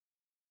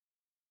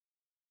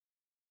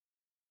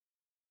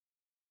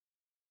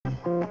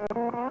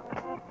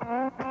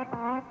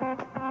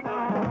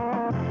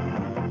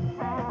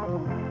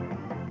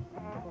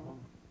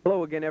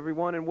Hello again,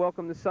 everyone, and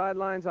welcome to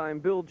Sidelines. I'm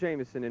Bill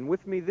Jamieson, and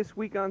with me this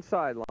week on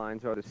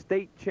Sidelines are the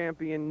state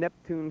champion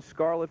Neptune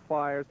Scarlet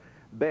Flyers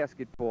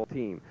basketball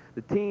team,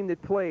 the team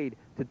that played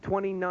to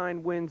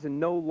 29 wins and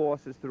no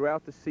losses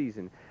throughout the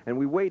season, and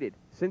we waited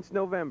since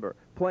November,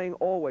 playing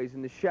always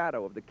in the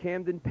shadow of the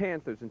Camden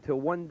Panthers until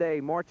one day,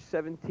 March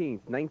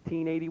 17th,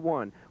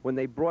 1981, when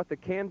they brought the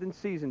Camden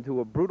season to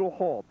a brutal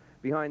halt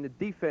behind the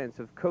defense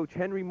of Coach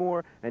Henry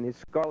Moore and his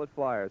Scarlet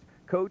Flyers.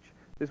 Coach,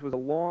 this was a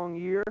long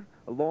year,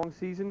 a long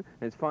season,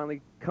 and it's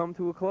finally come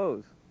to a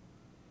close.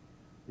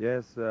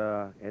 Yes,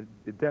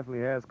 it definitely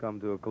has come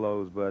to a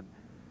close, but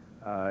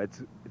it's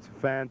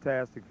a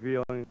fantastic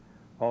feeling.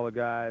 All the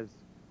guys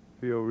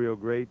feel real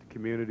great. The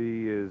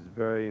community is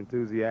very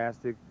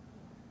enthusiastic.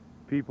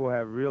 People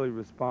have really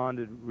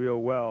responded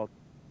real well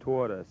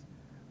toward us.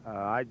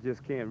 I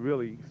just can't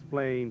really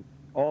explain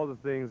all the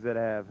things that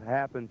have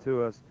happened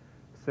to us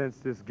since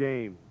this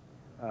game.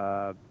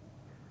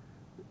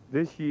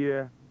 This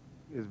year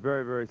is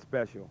very, very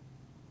special.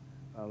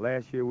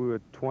 Last year we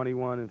were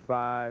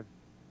 21-5,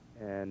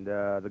 and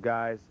the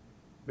guys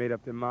made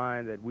up their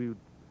mind that we would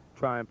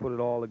try and put it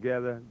all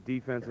together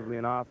defensively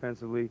and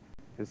offensively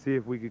and see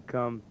if we could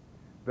come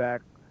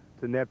back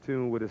to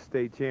Neptune with a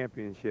state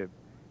championship,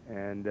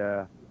 and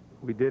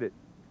we did it.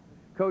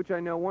 Coach, I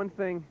know one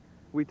thing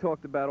we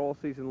talked about all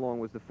season long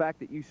was the fact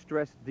that you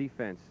stressed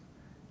defense.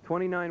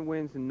 29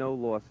 wins and no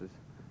losses.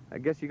 I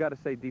guess you got to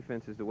say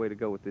defense is the way to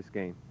go with this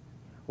game.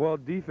 Well,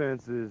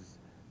 defense is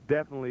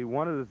definitely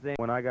one of the things.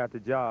 When I got the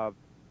job,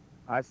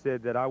 I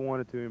said that I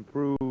wanted to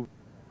improve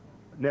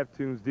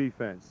Neptune's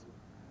defense.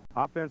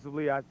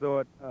 Offensively, I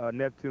thought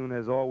Neptune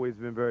has always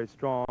been very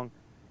strong,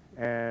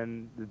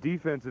 and the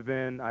defensive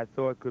end I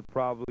thought could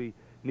probably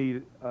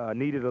needed a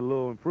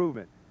little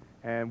improvement.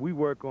 And we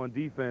work on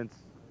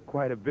defense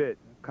quite a bit,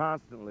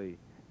 constantly.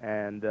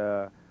 And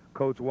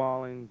Coach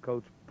Walling,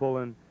 Coach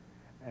Pullen,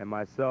 and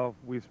myself,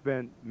 we've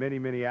spent many,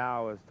 many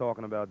hours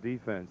talking about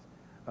defense.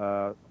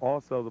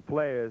 Also, the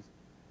players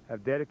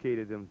have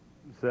dedicated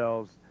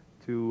themselves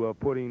to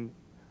putting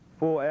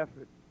full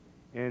effort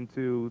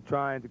into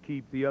trying to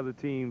keep the other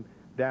team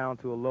down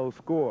to a low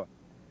score.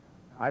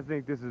 I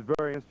think this is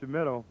very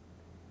instrumental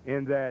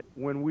in that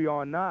when we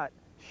are not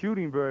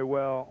shooting very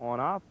well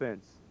on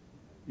offense,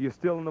 you're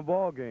still in the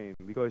ball game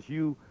because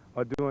you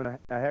are doing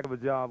a heck of a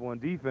job on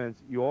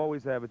defense. You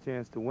always have a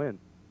chance to win.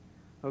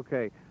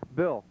 Okay,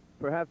 Bill.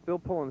 Perhaps Bill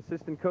Pullen,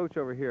 assistant coach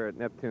over here at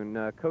Neptune.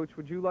 Coach,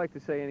 would you like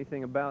to say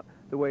anything about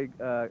the way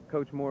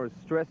Coach Moore has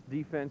stressed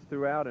defense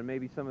throughout and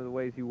maybe some of the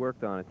ways he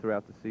worked on it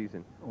throughout the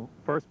season? Well,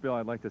 first, Bill,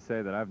 I'd like to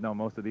say that I've known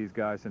most of these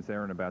guys since they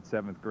were in about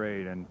 7th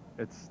grade, and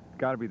it's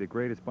got to be the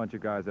greatest bunch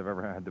of guys I've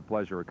ever had the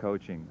pleasure of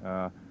coaching.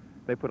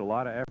 They put a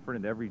lot of effort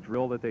into every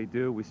drill that they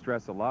do. We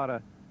stress a lot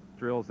of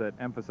drills that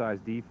emphasize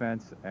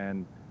defense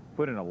and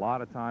put in a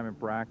lot of time in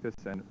practice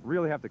and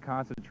really have to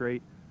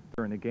concentrate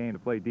during the game to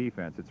play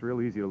defense. It's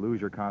real easy to lose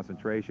your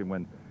concentration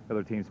when the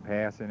other team's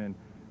passing and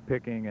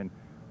picking and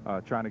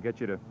trying to get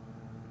you to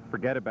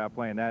forget about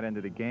playing that end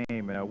of the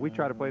game. We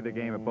try to play the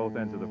game at both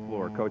ends of the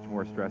floor. Coach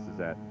Moore stresses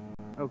that.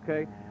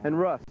 Okay. And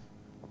Russ,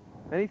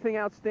 anything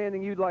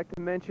outstanding you'd like to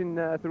mention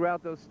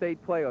throughout those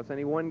state playoffs?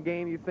 Any one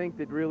game you think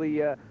that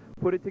really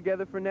put it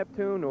together for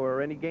Neptune,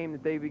 or any game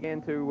that they began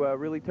to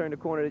really turn the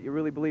corner that you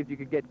really believed you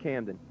could get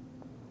Camden?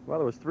 Well,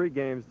 there was 3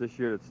 games this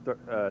year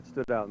that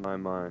stood out in my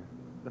mind.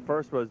 The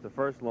first was the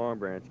first Long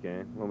Branch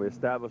game, when we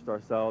established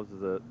ourselves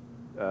as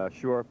a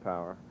shore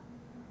power.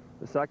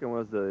 The second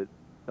was the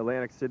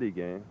Atlantic City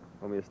game,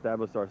 when we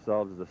established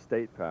ourselves as a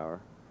state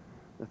power.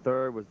 The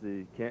third was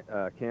the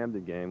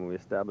Camden game, when we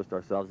established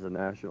ourselves as a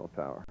national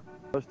power.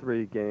 Those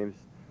 3 games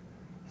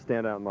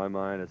stand out in my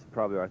mind as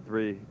probably our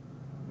 3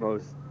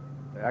 most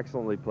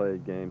excellently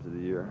played games of the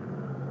year.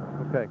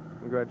 Okay,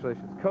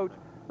 congratulations. Coach,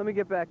 let me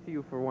get back to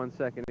you for 1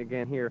 second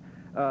again here.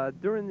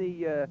 During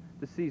the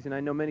season,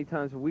 I know many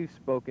times when we've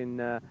spoken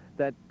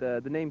that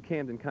the name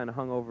Camden kind of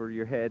hung over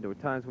your head. There were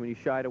times when you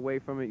shied away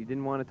from it, you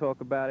didn't want to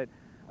talk about it.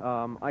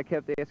 I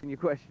kept asking you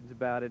questions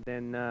about it,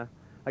 and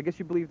I guess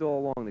you believed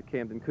all along that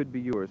Camden could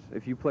be yours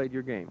if you played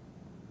your game.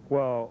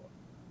 Well,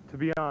 to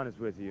be honest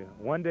with you,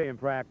 one day in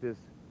practice,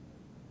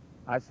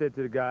 I said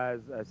to the guys,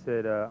 I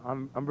said,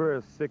 I'm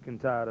very sick and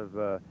tired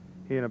of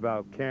hearing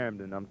about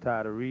Camden. I'm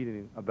tired of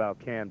reading about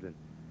Camden.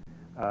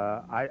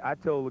 I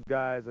told the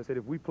guys, I said,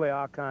 if we play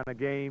our kind of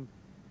game,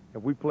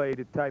 if we play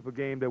the type of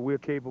game that we're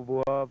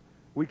capable of,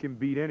 we can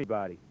beat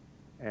anybody.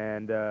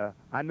 And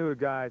I knew the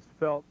guys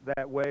felt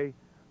that way.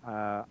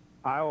 I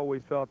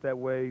always felt that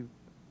way.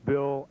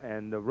 Bill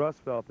and Russ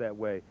felt that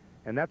way.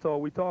 And that's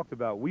all we talked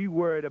about. We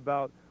worried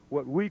about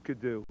what we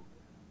could do.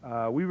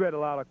 We read a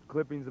lot of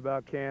clippings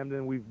about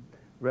Camden. We've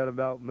read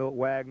about Milt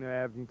Wagner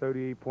averaging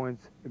 38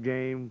 points a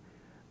game,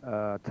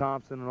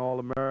 Thompson, an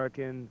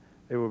All-American.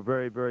 They were a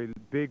very, very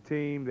big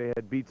team. They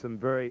had beat some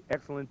very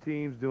excellent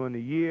teams during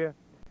the year.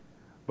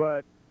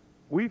 But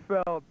we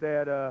felt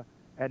that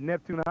at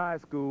Neptune High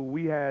School,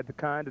 we had the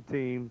kind of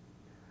team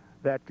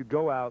that could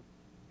go out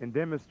and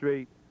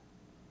demonstrate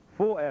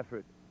full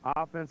effort,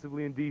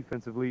 offensively and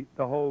defensively,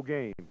 the whole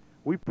game.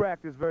 We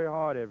practice very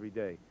hard every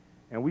day.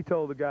 And we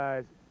told the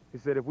guys, he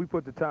said, if we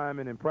put the time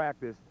in and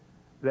practice,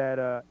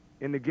 that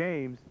in the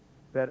games,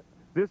 that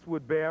this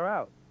would bear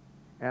out.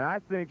 And I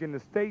think in the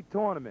state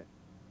tournament,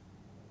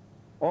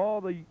 all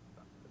the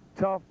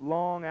tough,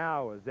 long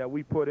hours that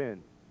we put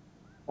in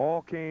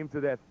all came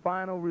to that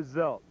final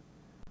result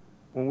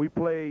when we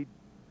played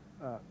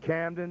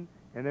Camden,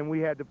 and then we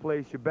had to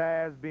play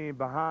Shabazz being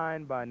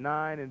behind by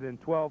 9 and then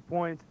 12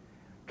 points,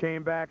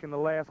 came back in the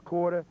last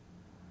quarter.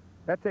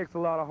 That takes a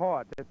lot of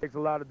heart. That takes a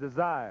lot of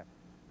desire.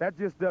 That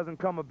just doesn't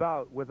come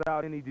about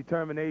without any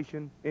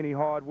determination, any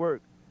hard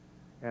work.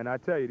 And I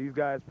tell you, these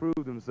guys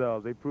proved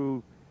themselves. They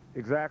proved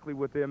exactly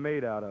what they're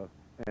made out of,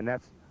 and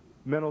that's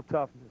mental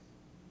toughness.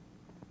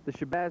 The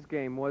Shabazz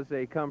game was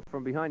a come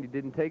from behind. You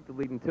didn't take the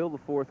lead until the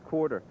fourth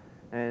quarter.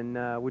 And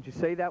would you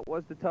say that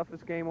was the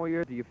toughest game all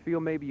year? Do you feel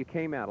maybe you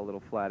came out a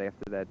little flat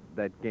after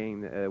that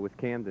game with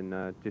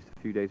Camden just a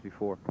few days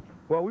before?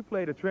 Well, we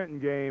played a Trenton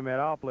game at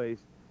our place,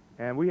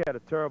 and we had a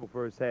terrible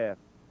first half.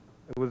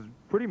 It was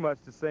pretty much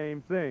the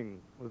same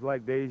thing. It was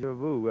like deja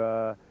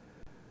vu.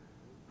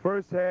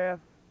 First half,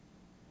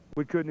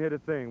 we couldn't hit a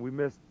thing. We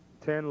missed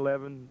 10,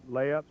 11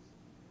 layups.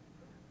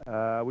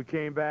 We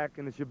came back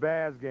in the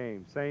Shabazz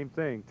game, same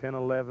thing, 10,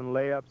 11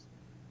 layups.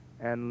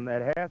 And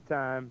at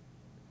halftime,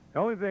 the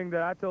only thing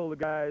that I told the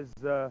guys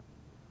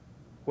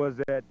was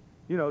that,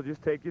 you know,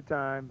 just take your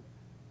time,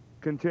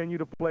 continue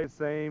to play the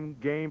same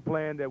game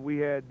plan that we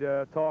had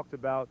talked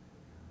about.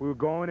 We were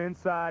going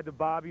inside to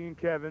Bobby and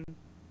Kevin,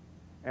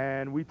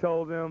 and we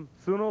told them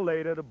sooner or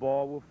later the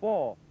ball will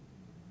fall.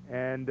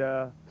 And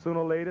sooner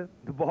or later,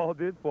 the ball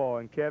did fall,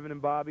 and Kevin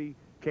and Bobby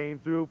came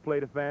through,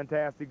 played a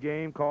fantastic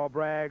game. Carl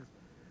Braggs,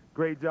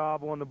 great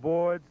job on the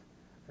boards,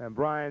 and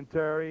Brian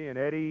Terry and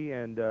Eddie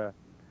and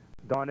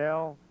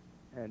Darnell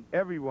and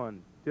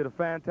everyone did a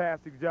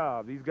fantastic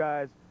job. These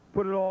guys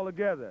put it all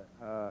together.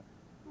 A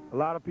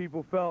lot of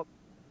people felt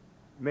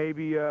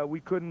maybe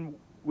we couldn't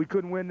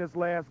win this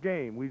last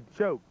game. We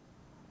choked.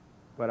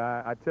 But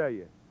I tell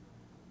you,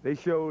 they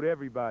showed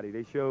everybody.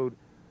 They showed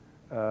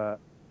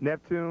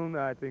Neptune.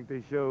 I think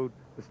they showed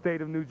the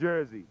state of New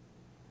Jersey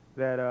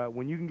that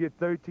when you can get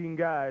 13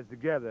 guys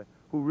together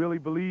who really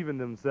believe in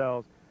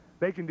themselves,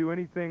 they can do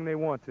anything they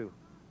want to.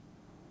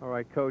 All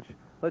right, Coach,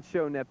 let's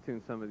show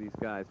Neptune some of these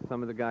guys,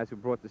 some of the guys who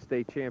brought the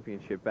state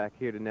championship back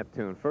here to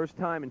Neptune. First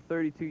time in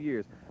 32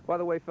 years. By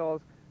the way,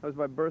 fellas, that was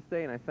my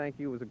birthday, and I thank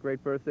you. It was a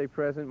great birthday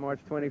present, March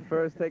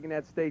 21st, taking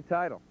that state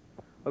title.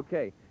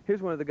 Okay,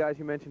 here's one of the guys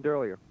you mentioned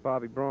earlier,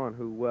 Bobby Braun,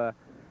 who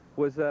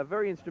was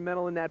very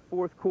instrumental in that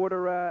fourth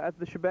quarter at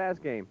the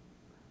Shabazz game.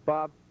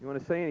 Bob, you want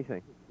to say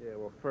anything? Yeah,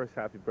 well, first,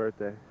 happy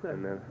birthday.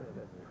 And then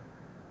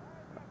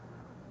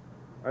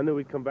I knew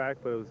we'd come back,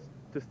 but it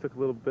just took a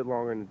little bit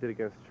longer than it did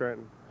against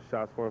Trenton.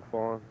 Shots weren't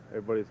falling.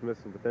 Everybody was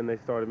missing. But then they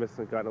started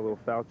missing, got in a little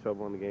foul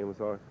trouble, and the game was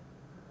ours.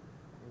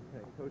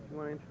 Okay, Coach, you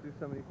want to introduce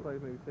some of these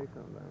players, maybe say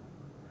something about them?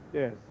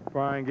 Yes,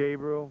 Brian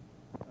Gabriel.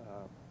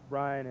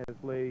 Brian has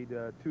played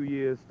 2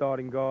 years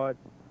starting guard.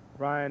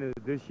 Brian is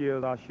this year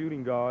is our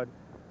shooting guard.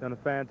 Done a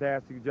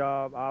fantastic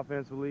job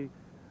offensively.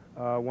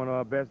 One of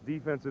our best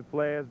defensive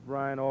players.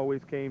 Brian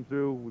always came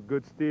through with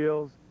good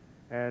steals,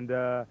 and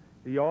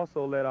he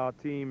also led our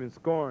team in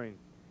scoring,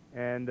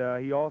 and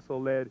he also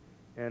led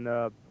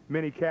in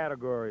many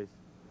categories.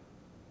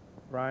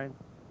 Brian?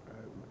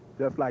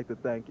 Just like to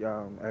thank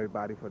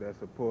everybody for their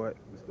support.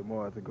 Mr.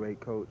 Moore is a great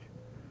coach.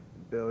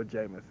 Bill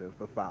Jameson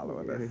for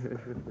following us.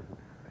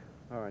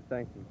 All right,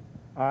 thank you.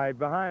 All right,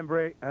 behind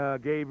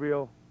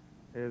Gabriel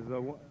is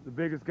the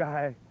biggest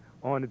guy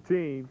on the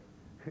team,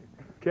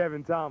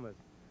 Kevin Thomas.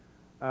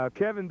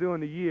 Kevin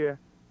during the year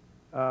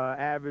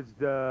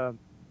averaged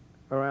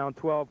around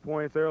 12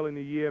 points. Early in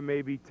the year,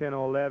 maybe 10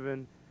 or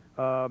 11.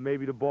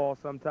 Maybe the ball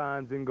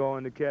sometimes didn't go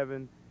into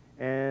Kevin.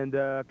 And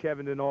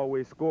Kevin didn't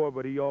always score,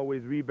 but he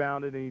always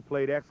rebounded, and he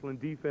played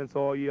excellent defense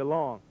all year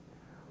long.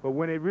 But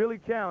when it really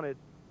counted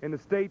in the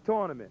state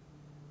tournament,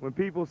 when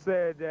people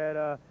said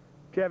that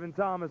Kevin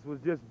Thomas was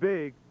just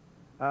big,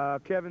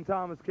 Kevin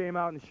Thomas came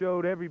out and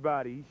showed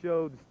everybody. He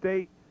showed the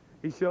state,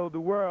 he showed the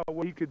world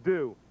what he could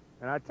do.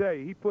 And I tell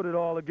you, he put it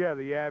all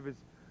together. He averaged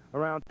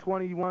around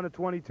 21 or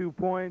 22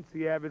 points.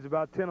 He averaged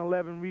about 10,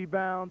 11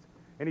 rebounds,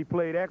 and he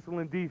played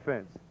excellent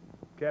defense.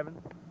 Kevin?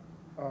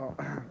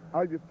 I'd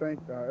like to thank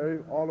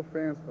all the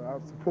fans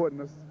for supporting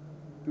us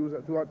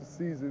throughout the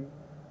season,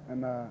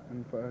 and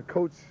for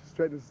Coach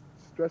stressing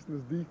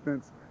his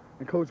defense,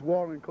 and Coach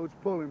Warren and Coach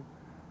Pullen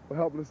for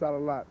helping us out a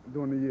lot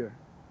during the year.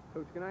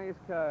 Coach, can I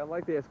ask, I'd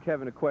like to ask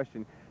Kevin a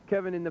question.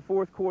 Kevin, in the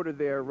fourth quarter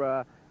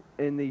there,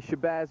 in the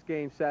Shabazz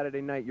game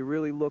Saturday night, you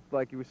really looked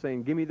like you were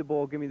saying, give me the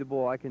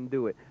ball, I can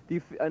do it.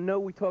 I know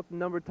we talked a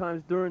number of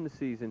times during the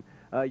season.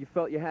 You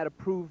felt you had to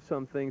prove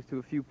some things to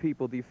a few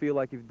people. Do you feel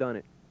like you've done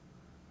it?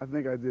 I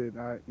think I did.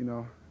 I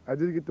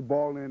did get the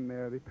ball in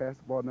there. They passed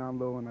the ball down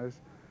low, and I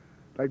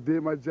just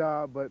did my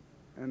job.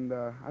 And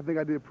I think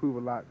I did prove a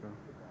lot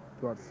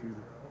throughout the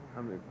season.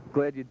 I'm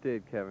glad you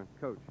did, Kevin.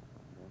 Coach.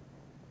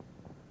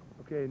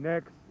 Okay,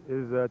 next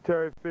is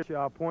Terry Fisher,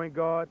 our point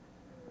guard.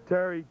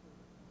 Terry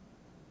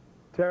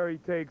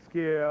takes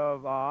care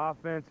of our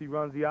offense. He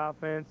runs the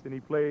offense, and he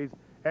plays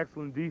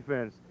excellent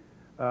defense.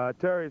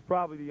 Terry is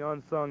probably the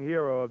unsung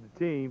hero of the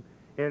team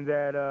in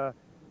that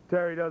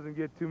Terry doesn't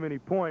get too many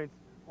points,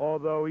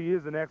 although he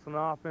is an excellent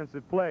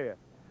offensive player.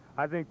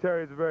 I think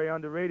Terry is a very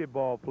underrated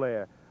ball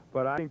player,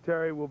 but I think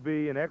Terry will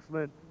be an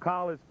excellent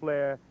college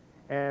player,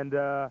 and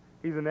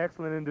he's an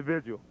excellent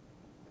individual.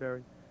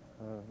 Terry?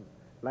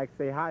 I'd like to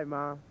say hi,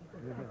 Mom.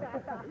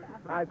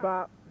 Hi,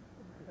 Pop.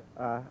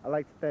 I'd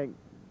like to thank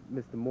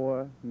Mr.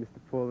 Moore, Mr.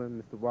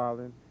 Pullen, Mr.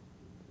 Wallen,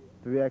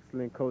 three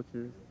excellent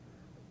coaches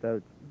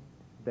that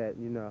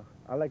you know.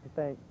 I'd like to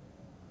thank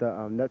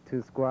the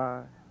Neptune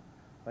squad.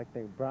 I'd like to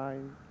thank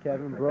Brian,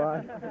 Kevin,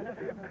 Broad,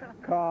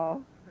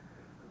 Carl.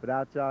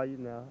 Without y'all, you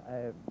know, I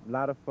had a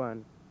lot of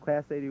fun.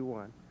 Class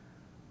 81.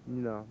 You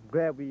know,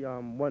 glad we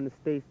won the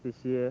states this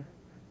year.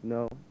 You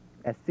know,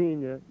 as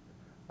senior,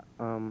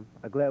 I'm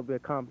glad we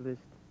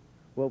accomplished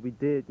what we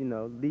did, you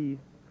know, leave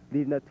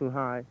Neptune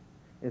High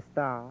in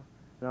style.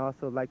 And I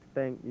also like to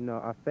thank, you know,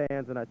 our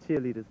fans and our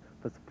cheerleaders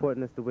for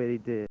supporting us the way they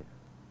did.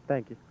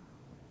 Thank you.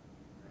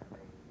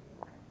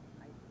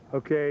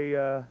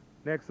 Okay,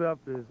 next up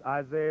is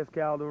Isaiah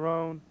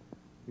Calderon.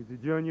 He's a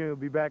junior. He'll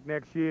be back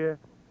next year.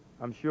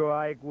 I'm sure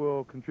Ike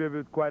will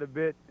contribute quite a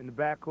bit in the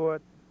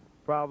backcourt.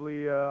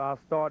 Probably our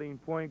starting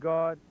point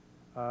guard.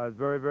 Is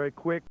very, very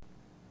quick.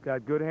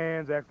 Got good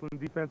hands, excellent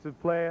defensive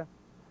player.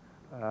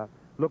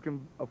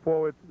 Looking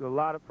forward to a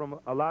lot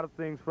of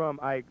things from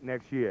Ike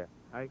next year.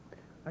 Ike?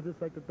 I'd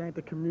just like to thank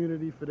the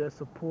community for their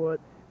support,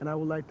 and I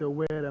would like to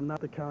aware them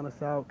not to count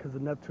us out because the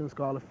Neptune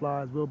Scarlet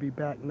Flyers will be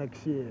back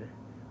next year.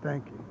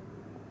 Thank you.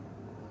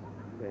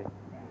 Okay.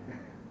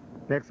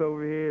 Next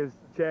over here is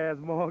Chaz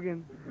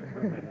Morgan.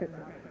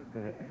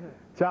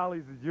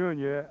 Charlie's a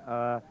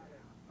junior.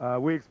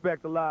 We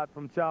expect a lot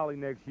from Charlie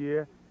next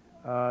year.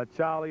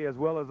 Charlie, as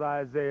well as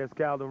Isaiah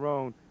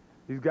Calderon,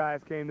 these guys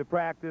came to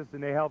practice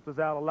and they helped us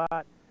out a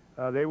lot.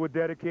 They were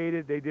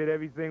dedicated. They did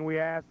everything we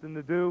asked them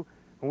to do,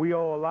 and we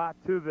owe a lot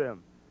to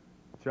them.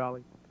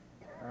 Charlie?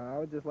 I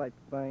would just like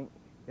to thank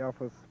y'all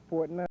for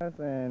supporting us,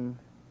 and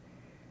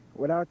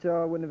without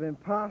y'all it wouldn't have been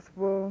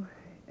possible,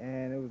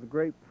 and it was a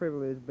great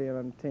privilege being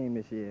on the team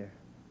this year.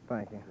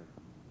 Thank you.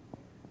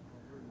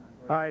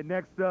 All right,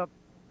 next up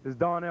is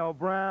Darnell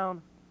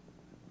Brown,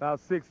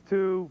 about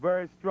 6'2",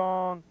 very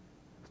strong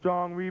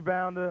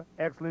rebounder,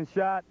 excellent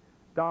shot.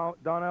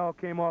 Darnell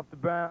came off the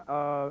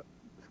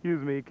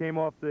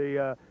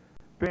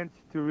bench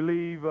to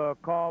relieve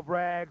Carl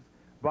Braggs,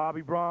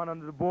 Bobby Braun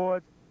under the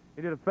boards.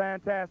 He did a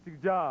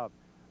fantastic job.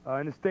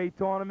 In the state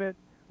tournament,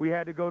 we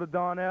had to go to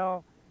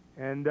Darnell,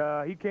 and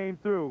he came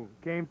through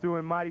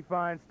in mighty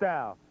fine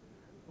style.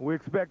 We're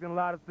expecting a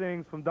lot of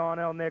things from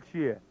Darnell next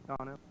year.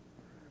 Darnell?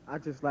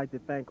 I'd just like to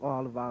thank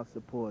all of our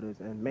supporters,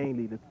 and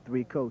mainly the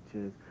three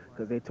coaches,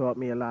 because they taught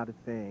me a lot of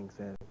things,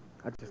 and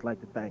I'd just like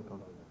to thank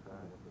them.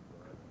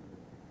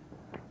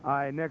 All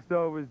right, next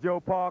over is Joe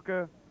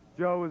Parker.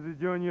 Joe is a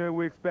junior.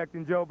 We're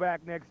expecting Joe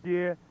back next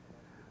year.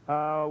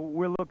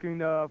 We're looking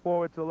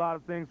forward to a lot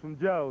of things from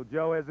Joe.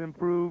 Joe has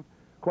improved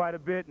quite a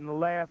bit in the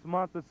last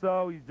month or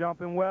so. He's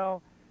jumping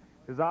well.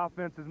 His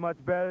offense is much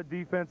better.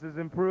 Defense has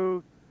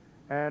improved.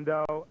 And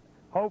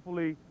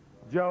hopefully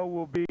Joe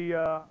will be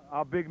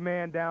our big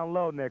man down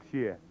low next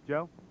year.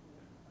 Joe?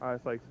 I'd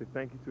just like to say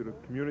thank you to the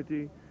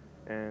community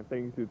and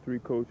thank you to the three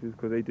coaches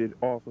because they did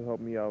also help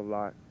me out a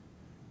lot.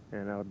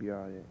 And that'll be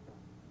all right.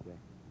 Okay.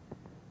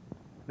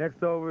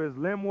 Next over is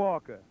Lim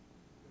Walker.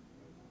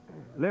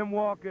 Lim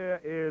Walker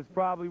is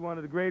probably one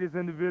of the greatest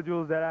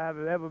individuals that I have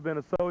ever been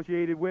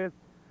associated with.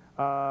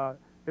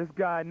 This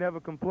guy never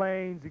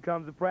complains. He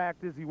comes to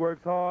practice. He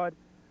works hard.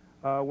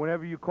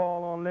 Whenever you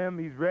call on Lim,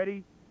 he's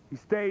ready. He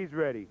stays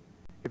ready.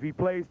 If he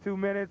plays 2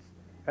 minutes,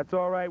 that's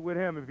all right with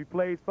him. If he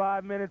plays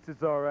 5 minutes,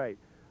 it's all right.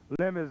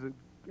 Lim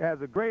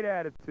has a great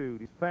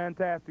attitude. He's a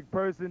fantastic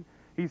person.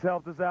 He's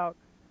helped us out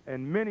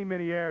in many,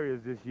 many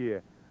areas this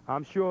year.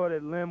 I'm sure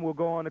that Lim will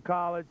go on to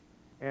college,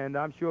 and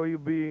I'm sure he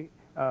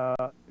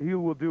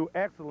will do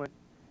excellent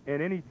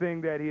in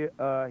anything that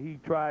he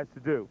tries to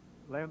do.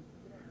 Lim?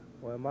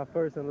 Well, my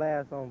first and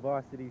last on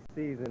varsity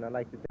season, I'd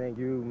like to thank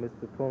you,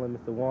 Mr. Pullen,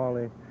 Mr.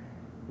 Wallen.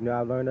 You know,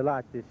 I've learned a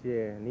lot this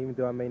year, and even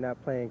though I may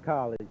not play in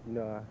college, you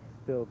know,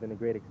 it's still been a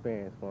great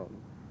experience for me.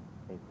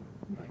 Thank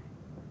you.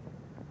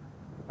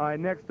 All right,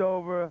 next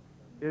over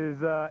is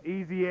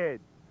Easy Ed.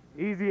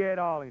 Easy Ed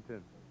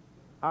Arlington.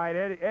 All right,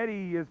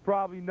 Eddie is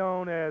probably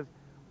known as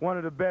one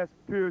of the best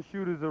pure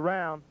shooters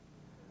around.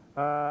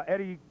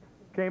 Eddie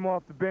came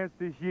off the bench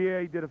this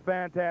year. He did a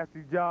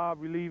fantastic job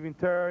relieving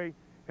Terry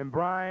and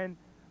Brian.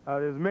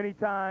 There's many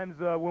times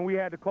when we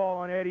had to call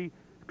on Eddie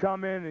to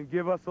come in and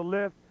give us a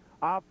lift,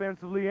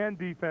 offensively and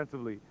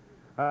defensively.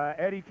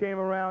 Eddie came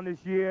around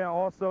this year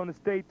also in the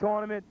state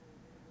tournament.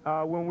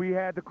 When we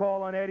had to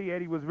call on Eddie,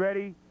 Eddie was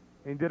ready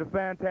and did a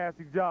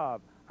fantastic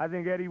job. I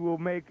think Eddie will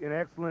make an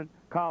excellent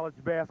college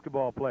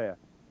basketball player.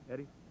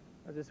 Eddie?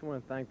 I just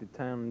want to thank the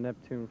town of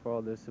Neptune for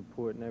all their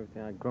support and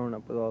everything. I've grown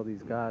up with all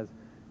these guys,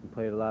 and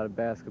played a lot of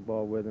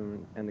basketball with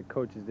him, and the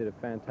coaches did a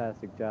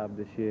fantastic job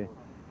this year.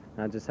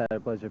 And I just had the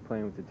pleasure of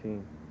playing with the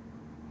team.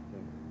 So,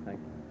 thank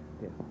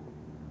you. Yes.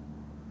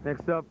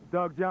 Next up,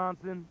 Doug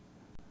Johnson.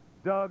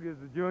 Doug is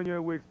a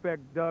junior. We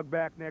expect Doug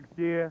back next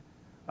year.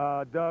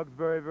 Doug's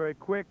very, very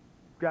quick,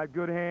 got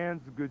good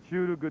hands, good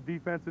shooter, good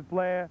defensive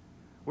player.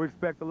 We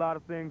expect a lot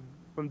of things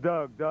from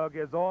Doug. Doug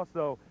has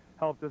also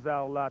helped us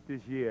out a lot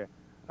this year.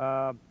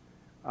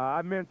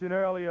 I mentioned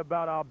earlier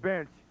about our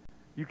bench.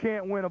 You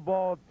can't win a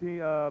ball team,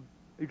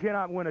 you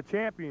cannot win a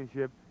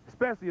championship,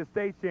 especially a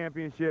state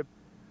championship,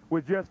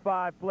 with just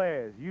 5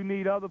 players. You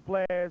need other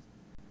players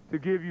to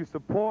give you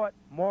support,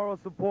 moral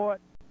support,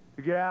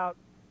 to get out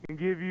and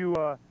give you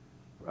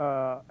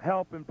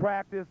help in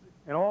practice,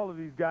 and all of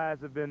these guys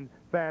have been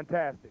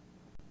fantastic.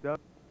 Doug?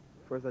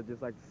 First, I'd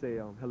just like to say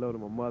hello to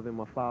my mother,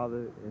 my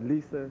father, and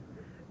Lisa.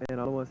 And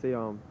I want to say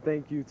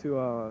thank you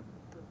to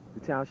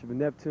the Township of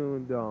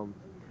Neptune, the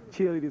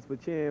cheerleaders for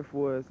cheering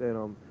for us,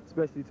 and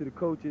especially to the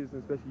coaches,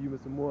 and especially you,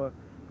 Mr. Moore,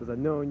 because I've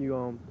known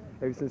you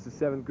ever since the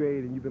 7th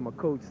grade, and you've been my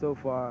coach so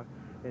far,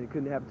 and it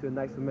couldn't happen to a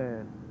nicer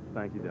man.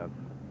 Thank you, Doug.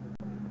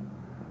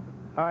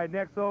 All right,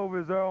 next over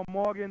is Earl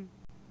Morgan.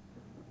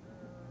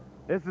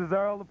 This is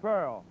Earl the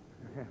Pearl.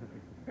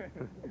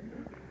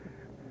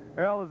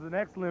 Earl is an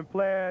excellent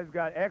player. He's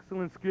got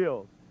excellent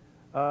skills.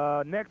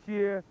 Next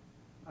year,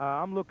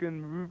 I'm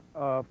looking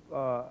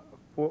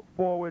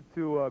forward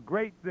to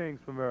great things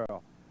from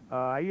Earl.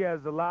 He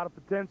has a lot of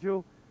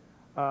potential.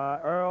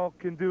 Earl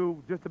can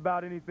do just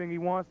about anything he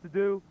wants to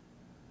do.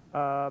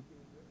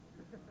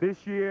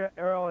 This year,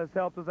 Earl has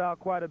helped us out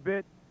quite a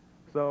bit.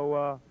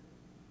 So,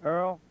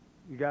 Earl,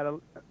 you got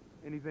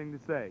anything to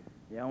say?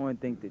 Yeah, I want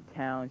to thank the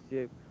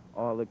township,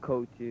 all the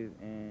coaches,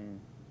 and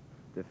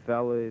the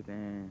fellas,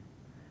 and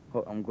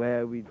I'm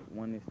glad we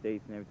won the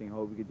states and everything.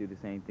 Hope we could do the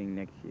same thing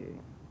next year.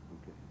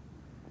 Okay.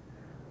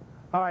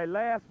 All right,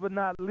 last but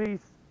not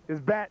least is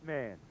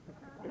Batman.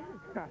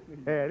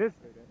 Yeah,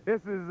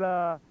 this is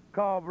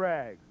Carl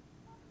Braggs.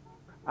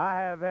 I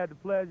have had the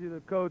pleasure to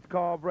coach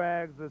Carl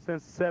Braggs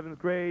since the 7th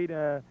grade,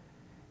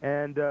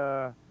 and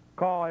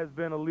Carl has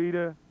been a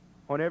leader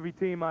on every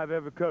team I've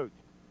ever coached.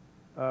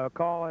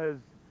 Carl has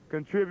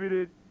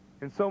contributed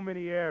in so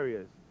many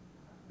areas.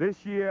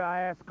 This year,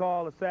 I asked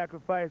Carl to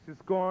sacrifice his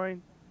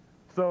scoring,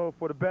 so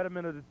for the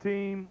betterment of the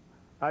team,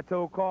 I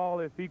told Carl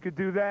if he could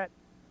do that,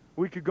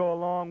 we could go a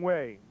long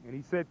way. And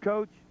he said,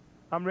 Coach,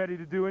 I'm ready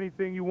to do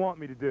anything you want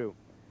me to do.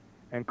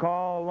 And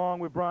Carl, along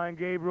with Brian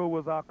Gabriel,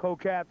 was our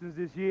co-captains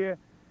this year.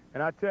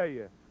 And I tell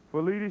you,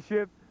 for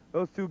leadership,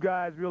 those 2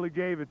 guys really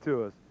gave it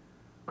to us.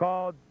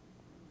 Carl,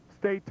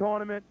 state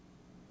tournament,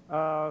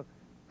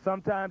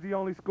 sometimes he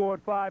only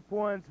scored 5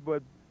 points,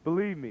 but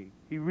believe me,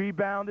 he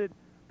rebounded,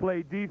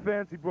 played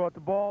defense, he brought the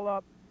ball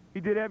up. He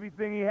did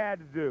everything he had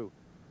to do.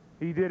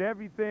 He did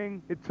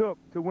everything it took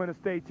to win a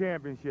state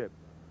championship.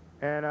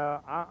 And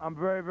I'm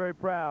very, very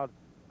proud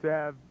to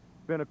have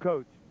been a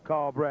coach,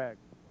 Carl Bragg.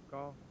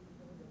 Carl?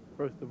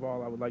 First of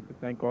all, I would like to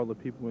thank all the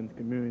people in the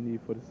community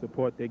for the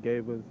support they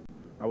gave us.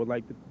 I would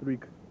like to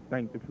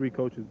thank the 3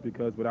 coaches,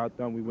 because without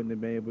them, we wouldn't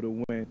have been able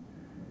to win.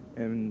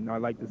 And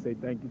I'd like to say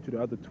thank you to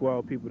the other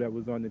 12 people that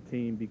was on the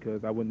team,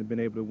 because I wouldn't have been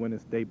able to win a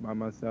state by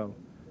myself.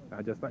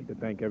 I'd just like to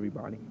thank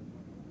everybody.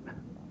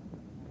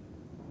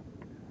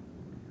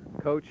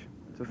 Coach,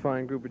 it's a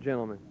fine group of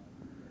gentlemen.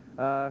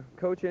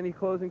 Coach, any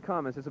closing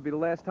comments? This will be the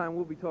last time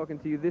we'll be talking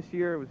to you this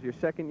year. It was your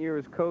 2nd year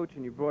as coach,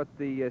 and you brought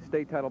the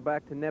state title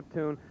back to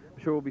Neptune.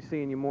 I'm sure we'll be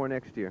seeing you more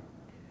next year.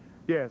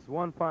 Yes,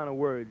 one final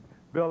word.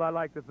 Bill, I'd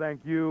like to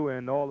thank you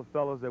and all the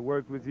fellows that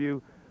worked with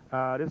you.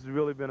 This has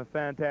really been a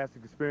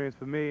fantastic experience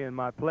for me and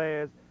my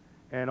players,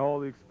 and all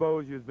the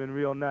exposure has been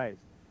real nice.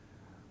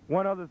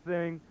 One other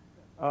thing,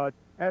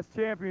 as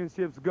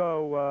championships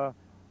go,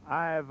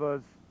 I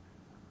have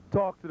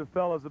talked to the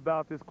fellows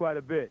about this quite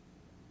a bit.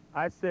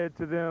 I said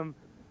to them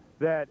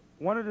that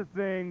one of the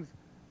things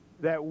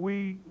that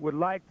we would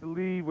like to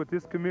leave with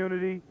this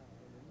community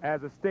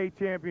as a state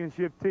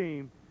championship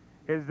team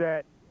is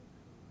that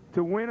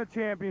to win a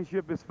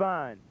championship is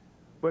fine,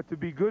 but to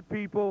be good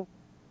people,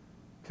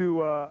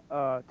 to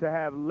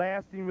have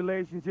lasting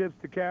relationships,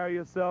 to carry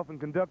yourself and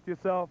conduct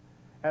yourself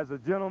as a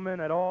gentleman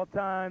at all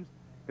times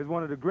is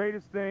one of the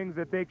greatest things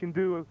that they can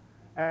do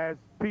as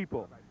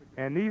people.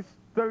 And these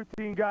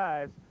 13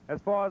 guys,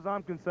 as far as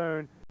I'm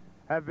concerned,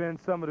 have been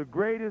some of the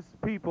greatest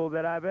people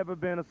that I've ever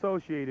been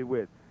associated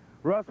with.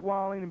 Russ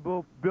Walling and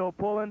Bill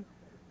Pullen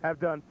have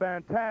done a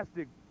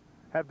fantastic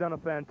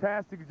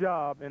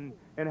job in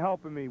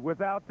helping me.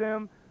 Without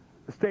them,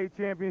 the state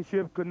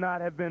championship could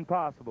not have been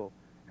possible.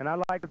 And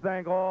I'd like to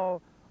thank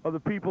all of the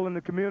people in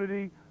the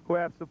community who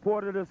have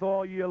supported us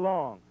all year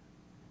long.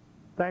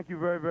 Thank you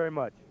very, very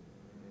much.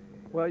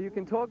 Well, you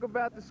can talk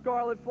about the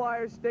Scarlet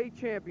Flyers state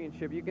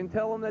championship. You can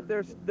tell them that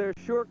they're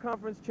Shore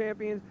Conference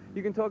champions.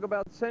 You can talk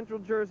about Central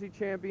Jersey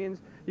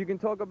champions. You can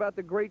talk about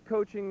the great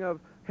coaching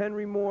of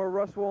Henry Moore,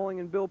 Russ Walling,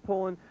 and Bill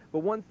Pullen. But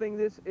one thing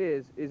this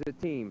is a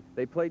team.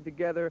 They played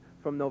together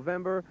from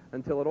November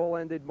until it all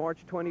ended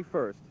March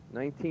 21st,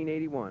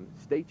 1981.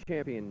 State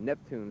champion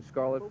Neptune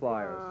Scarlet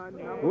Flyers.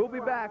 We'll be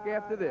back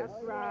after this.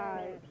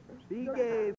 He gave